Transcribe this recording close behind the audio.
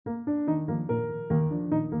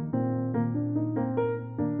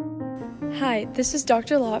Hi, this is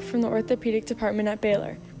Dr. Lott from the Orthopedic Department at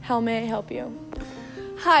Baylor. How may I help you?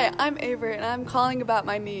 Hi, I'm Avery, and I'm calling about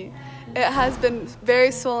my knee. It has been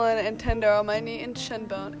very swollen and tender on my knee and shin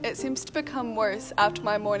bone. It seems to become worse after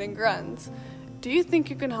my morning runs. Do you think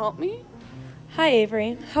you can help me? Hi,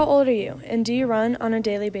 Avery. How old are you, and do you run on a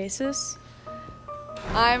daily basis?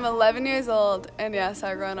 I'm 11 years old, and yes,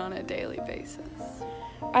 I run on a daily basis.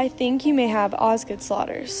 I think you may have Osgood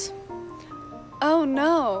Schlatters. Oh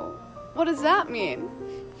no! What does that mean?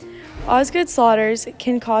 Osgood Schlatters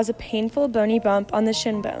can cause a painful bony bump on the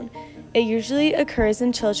shin bone. It usually occurs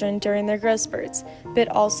in children during their growth spurts, but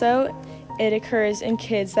also it occurs in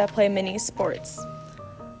kids that play many sports.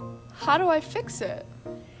 How do I fix it?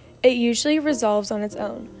 It usually resolves on its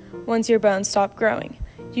own once your bones stop growing.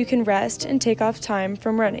 You can rest and take off time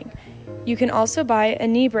from running. You can also buy a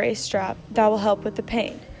knee brace strap that will help with the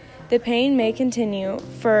pain. The pain may continue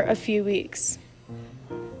for a few weeks.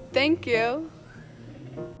 Thank you.